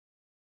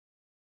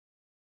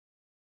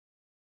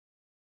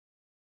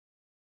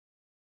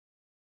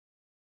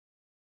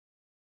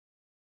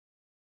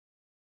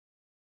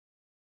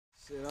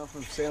Shit, I'm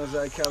from San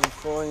Jose,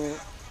 California. You know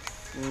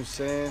what I'm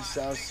saying?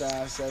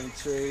 Southside, 7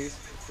 trees.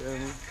 Feel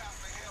me?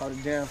 Hold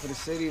it down for the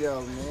city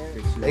though,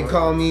 man. They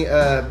called me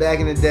back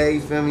in the day,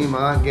 you feel me?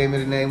 My aunt gave me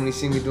the name when he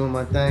seen me doing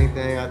my thing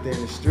out there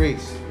in the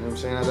streets. You know what I'm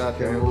saying? I was out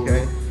there moving.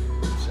 You know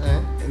what I'm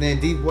saying? And then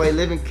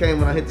Dboi came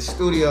when I hit the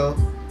studio.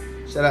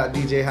 Shout out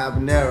DJ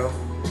Habanero.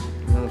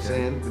 You know what I'm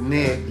saying? The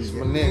nigga. This is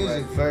my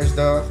nigga. Right? First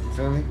off, you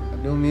feel me? I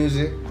do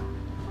music.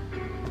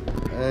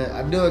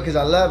 I do it because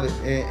I love it,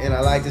 and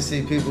I like to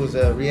see people's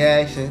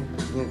reaction.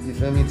 You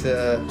feel me,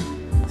 to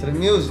the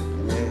music.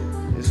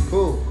 Man, it's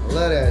cool. I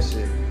love that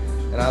shit,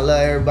 and I love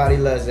everybody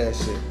loves that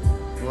shit.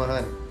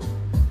 100.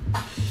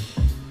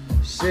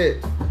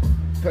 Shit.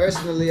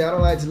 Personally, I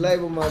don't like to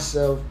label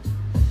myself,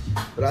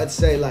 but I'd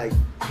say like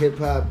hip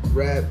hop,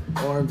 rap,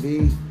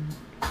 R&B.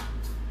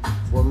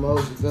 For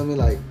most, you feel me,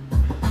 like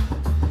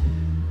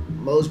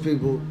most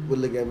people would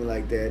look at me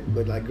like that.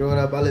 But like growing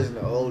up, I listened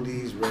to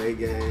oldies,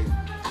 reggae.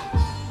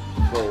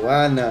 For a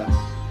while now.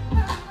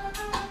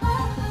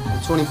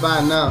 I'm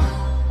 25 now.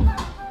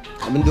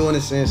 I've been doing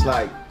it since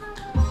like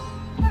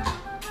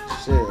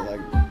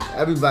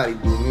everybody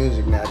do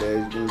music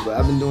nowadays, but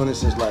I've been doing it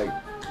since like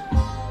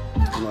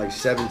I'm like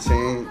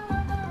 17.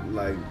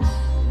 Like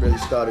really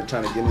started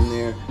trying to get in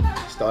there.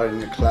 Started in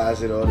the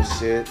closet, all this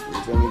shit.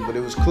 You feel me? But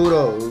it was cool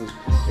though.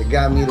 It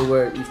got me to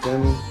where, you feel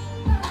me?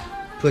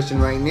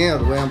 Pushing right now,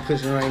 the way I'm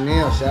pushing right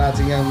now. Shout out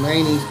to Young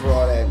Manies for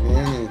all that,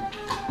 man. And,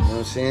 you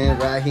know what I'm saying?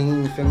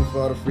 Raheem, you feel me, for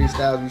all the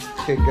freestyles we used to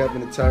kick up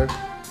in the turf.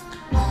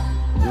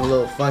 And the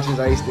little functions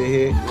I used to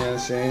hit, you know what I'm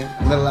saying?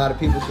 I met a lot of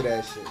people for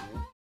that shit,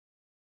 man.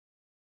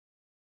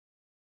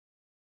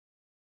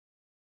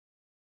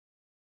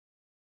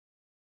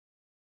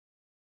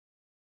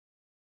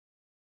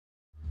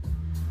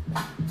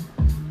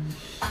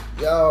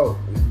 Yo,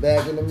 we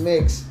back in the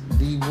mix.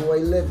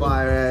 DBOILIVIN.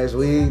 Fire ass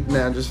weed.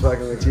 Nah, I'm just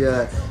fucking with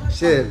you.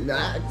 Shit,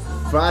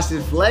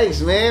 Frosted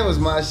Flakes, man, was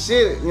my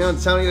shit. You know,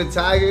 Tony the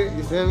Tiger,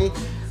 you feel me?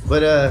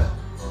 But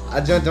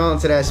I jumped on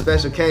to that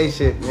Special K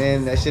shit,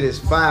 man. That shit is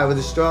fire with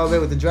the strawberry,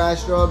 with the dry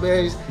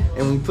strawberries.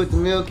 And when you put the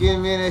milk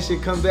in, man, that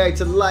shit come back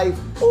to life.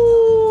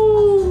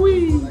 Ooh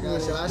wee. Like I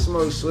said, I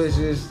smoke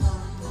switches.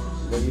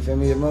 But you feel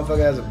me? If a motherfucker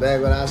has a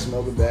backwood, I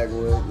smoke a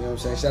backwood. You know what I'm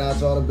saying? Shout out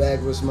to all the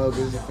backwood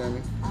smokers, you feel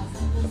me?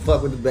 I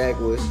fuck with the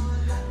backwoods.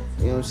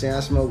 You know what I'm saying? I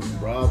smoke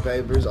broad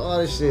papers, all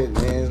this shit,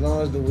 man. As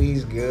long as the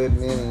weed's good,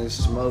 man, and it's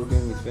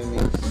smoking, you feel me?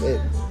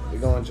 Shit, we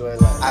gonna enjoy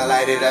life. I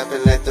light it up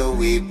and let the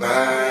weed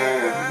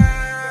burn.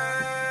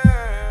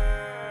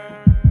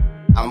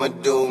 I'ma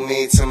do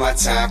me till my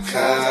time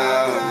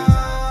comes.